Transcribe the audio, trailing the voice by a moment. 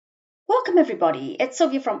Welcome everybody, it's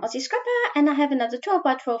Sylvia from Aussie Scrapper and I have another 12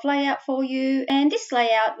 by 12 layout for you, and this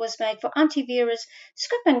layout was made for Auntie Vera's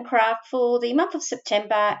Scrap and Craft for the month of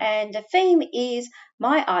September, and the theme is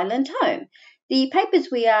My Island Home. The papers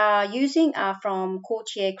we are using are from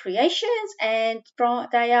Courtier Creations and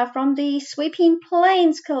they are from the Sweeping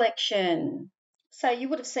Plains collection. So you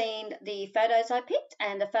would have seen the photos I picked,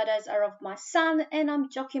 and the photos are of my son, and I'm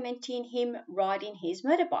documenting him riding his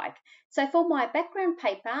motorbike. So for my background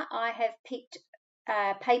paper, I have picked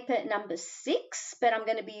paper number 6, but I'm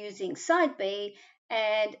going to be using side B.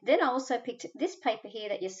 And then I also picked this paper here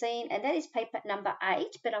that you're seeing, and that is paper number 8,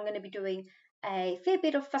 but I'm going to be doing a fair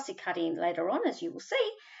bit of fussy cutting later on, as you will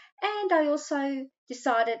see. And I also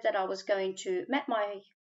decided that I was going to map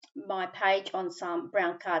my page on some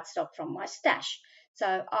brown cardstock from my stash.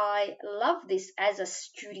 So I love this as a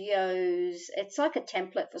studio's, it's like a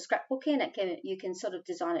template for scrapbooking. You can sort of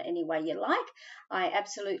design it any way you like. I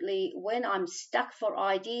absolutely, when I'm stuck for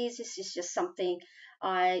ideas, this is just something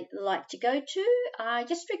I like to go to. I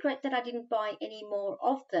just regret that I didn't buy any more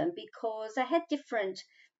of them because they had different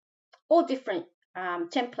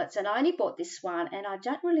templates, and I only bought this one and I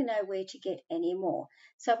don't really know where to get any more.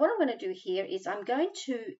 So what I'm going to do here is I'm going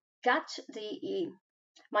to gut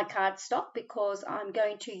my cardstock because I'm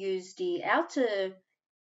going to use the outer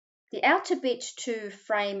bit to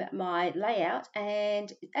frame my layout,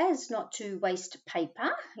 and as not to waste paper.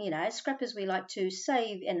 You know, scrappers, we like to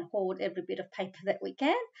save and hoard every bit of paper that we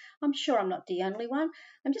can. I'm sure I'm not the only one.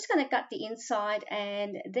 I'm just going to gut the inside,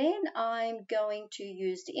 and then I'm going to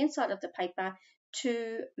use the inside of the paper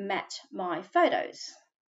to mat my photos.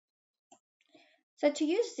 So to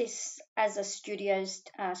use this as a studio's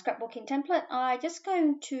scrapbooking template, I'm just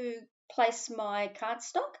going to place my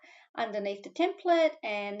cardstock underneath the template,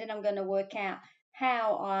 and then I'm going to work out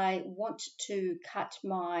how I want to cut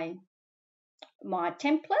my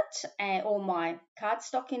template or my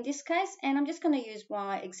cardstock in this case, and I'm just going to use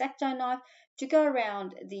my X-Acto knife to go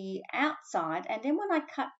around the outside, and then when I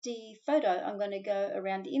cut the photo I'm going to go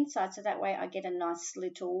around the inside, so that way I get a nice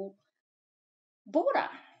little border.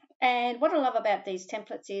 And what I love about these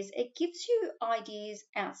templates is it gives you ideas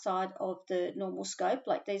outside of the normal scope.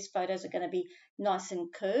 Like these photos are going to be nice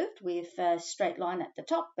and curved with a straight line at the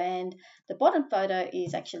top, and the bottom photo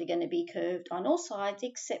is actually going to be curved on all sides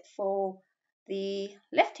except for the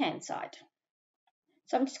left-hand side.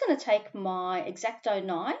 So I'm just going to take my X-Acto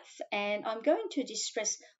knife and I'm going to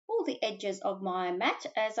distress all the edges of my mat,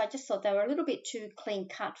 as I just thought they were a little bit too clean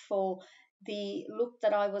cut for the look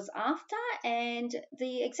that I was after. And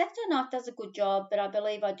the X-Acto knife does a good job, but I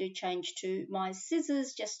believe I do change to my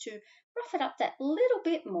scissors just to rough it up that little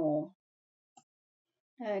bit more.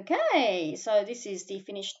 Okay, so this is the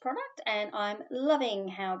finished product and I'm loving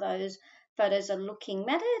how those photos are looking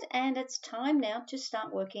matted, and it's time now to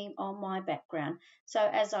start working on my background. So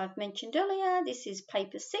as I've mentioned earlier, this is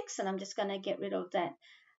paper 6 and I'm just going to get rid of that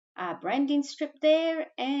branding strip there,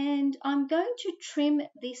 and I'm going to trim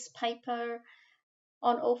this paper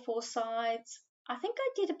on all 4 sides. I think I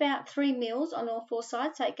did about 3 mils on all 4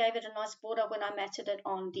 sides, so it gave it a nice border when I matted it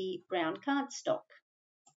on the brown cardstock.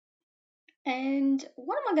 And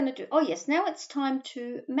what am I going to do? Oh yes, now it's time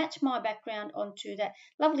to match my background onto that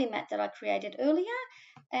lovely mat that I created earlier.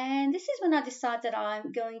 And this is when I decide that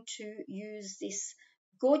I'm going to use this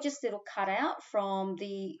gorgeous little cutout from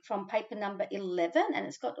paper number 11, and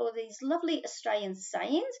it's got all these lovely Australian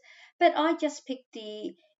sayings, but I just picked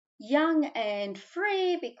the young and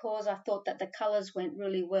free because I thought that the colors went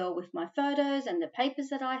really well with my photos and the papers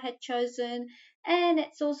that I had chosen, and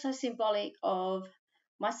it's also symbolic of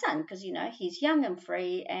my son because, you know, he's young and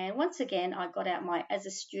free. And once again I got out my As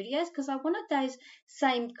a Studios because I wanted those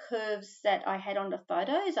same curves that I had on the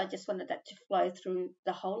photos. I just wanted that to flow through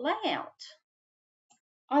the whole layout.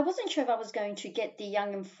 I wasn't sure if I was going to get the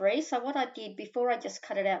young and free, so what I did before I just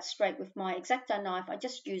cut it out straight with my X-Acto knife, I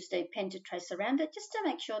just used a pen to trace around it just to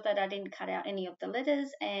make sure that I didn't cut out any of the letters,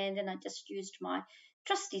 and then I just used my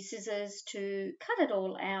trusty scissors to cut it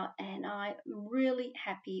all out, and I'm really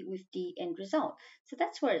happy with the end result. So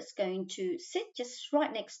that's where it's going to sit, just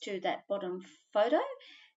right next to that bottom photo.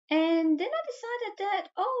 And then I decided that,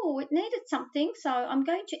 oh, it needed something, so I'm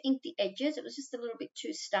going to ink the edges. It was just a little bit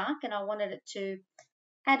too stark and I wanted it to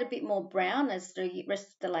add a bit more brown, as the rest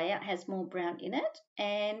of the layout has more brown in it.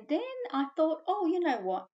 And then I thought, oh, you know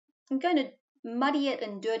what, I'm going to muddy it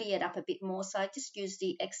and dirty it up a bit more, so I just used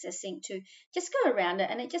the excess ink to just go around it,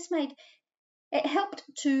 and it helped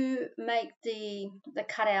to make the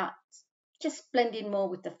cutout just blend in more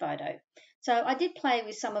with the photo. So I did play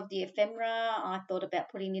with some of the ephemera. I thought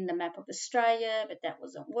about putting in the map of Australia, but that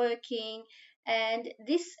wasn't working. And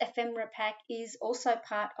this ephemera pack is also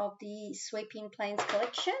part of the Sweeping Plains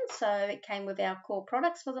collection. So it came with our core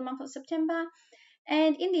products for the month of September.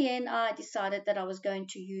 And in the end, I decided that I was going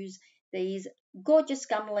to use these gorgeous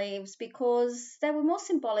gum leaves because they were more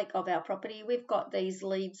symbolic of our property. We've got these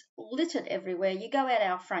leaves littered everywhere. You go out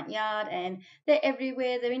our front yard and they're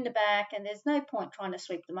everywhere. They're in the back, and there's no point trying to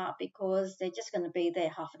sweep them up because they're just going to be there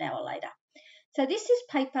half an hour later. So this is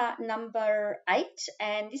paper number 8,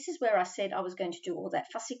 and this is where I said I was going to do all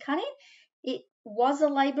that fussy cutting. It was a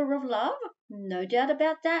labour of love, no doubt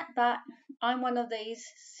about that, but I'm one of these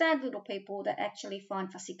sad little people that actually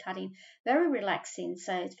find fussy cutting very relaxing.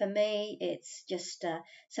 So for me, it's just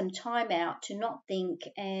some time out to not think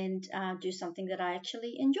and do something that I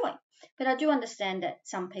actually enjoy. But I do understand that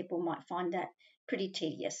some people might find that pretty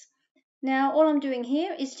tedious. Now, all I'm doing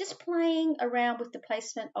here is just playing around with the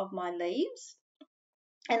placement of my leaves.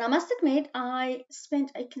 And I must admit, I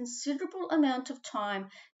spent a considerable amount of time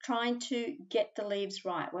trying to get the leaves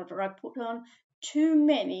right, whether I put on too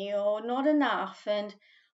many or not enough. And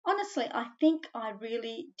honestly, I think I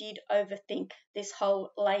really did overthink this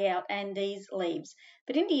whole layout and these leaves.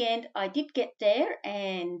 But in the end, I did get there,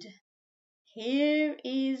 and here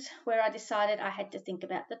is where I decided I had to think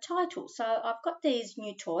about the title. So I've got these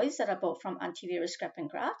new toys that I bought from Auntie Vera's Scrap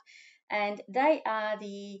and Craft, and they are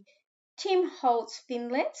the Tim Holtz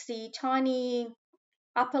Finlets, the tiny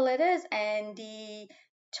upper letters and the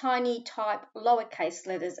tiny type lowercase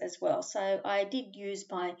letters as well. So I did use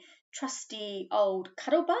my trusty old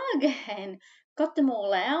Cuttlebug and got them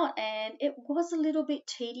all out, and it was a little bit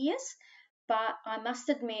tedious, but I must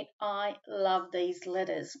admit I love these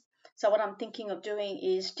letters. So what I'm thinking of doing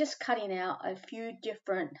is just cutting out a few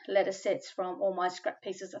different letter sets from all my scrap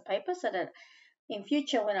pieces of paper so that in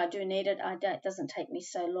future when I do need it, it doesn't take me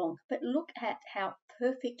so long. But look at how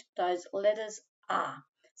perfect those letters are.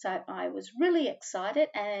 So I was really excited,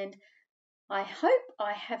 and I hope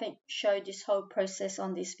I haven't showed this whole process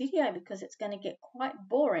on this video because it's going to get quite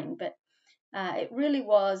boring, but it really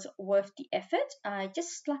was worth the effort.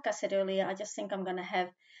 Just like I said earlier, I just think I'm going to have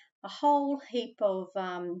a whole heap of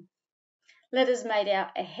letters made out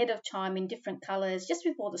ahead of time in different colors just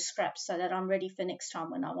with all the scraps so that I'm ready for next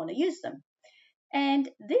time when I want to use them. And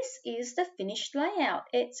this is the finished layout.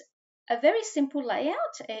 It's a very simple layout.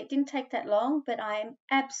 It didn't take that long, but I am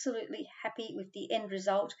absolutely happy with the end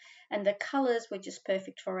result, and the colors were just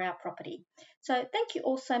perfect for our property. So thank you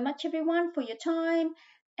all so much, everyone, for your time,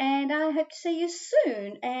 and I hope to see you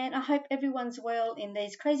soon, and I hope everyone's well in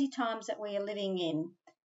these crazy times that we are living in.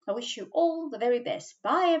 I wish you all the very best.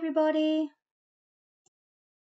 Bye, everybody.